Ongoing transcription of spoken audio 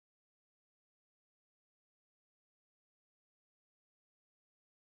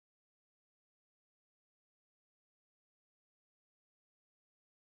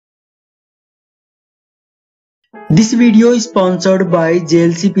This video sponsored by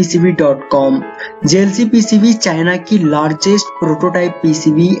jlcpcb.com। jlcpcb China की largest prototype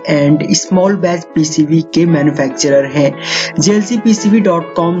PCB and small batch PCB के manufacturer हैं।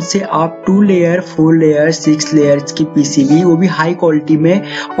 jlcpcb.com से आप 2 layer, 4 layer, 6 layers की PCB वो भी हाई क्वालिटी में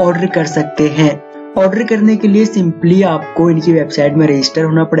ऑर्डर कर सकते हैं। ऑर्डर करने के लिए सिंपली आपको इनकी वेबसाइट में रजिस्टर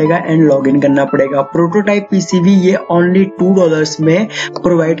होना पड़ेगा एंड लॉगिन करना पड़ेगा। प्रोटोटाइप पीसीबी ये ओनली $2 में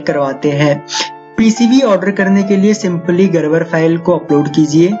प्रोवाइड करवाते हैं। पीसीबी ऑर्डर करने के लिए सिंपली गर्वर फाइल को अपलोड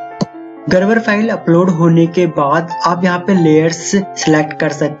कीजिए। गर्वर फाइल अपलोड होने के बाद आप यहाँ पे लेयर्स सिलेक्ट कर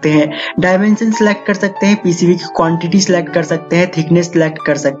सकते हैं, डायमेंशन सिलेक्ट कर सकते हैं, पीसीबी की क्वांटिटी सिलेक्ट कर सकते हैं, थिकनेस सिलेक्ट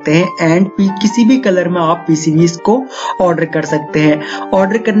कर सकते हैं एंड किसी भी कलर में आप पीसीबीज को ऑर्डर कर सकते हैं।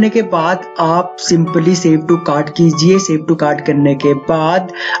 ऑर्डर करने के बाद आप सिंपली सेव टू कार्ट कीजिए। सेव टू कार्ट करने के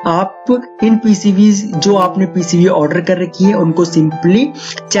बाद आप इन पीसीबीज जो आपने पीसीबी ऑर्डर कर रखी है उनको सिंपली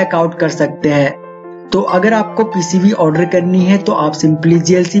चेकआउट कर सकते हैं। तो अगर आपको पीसीबी ऑर्डर करनी है तो आप सिंपली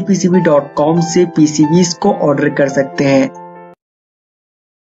jlcpcb.com से पीसीबीज को ऑर्डर कर सकते हैं।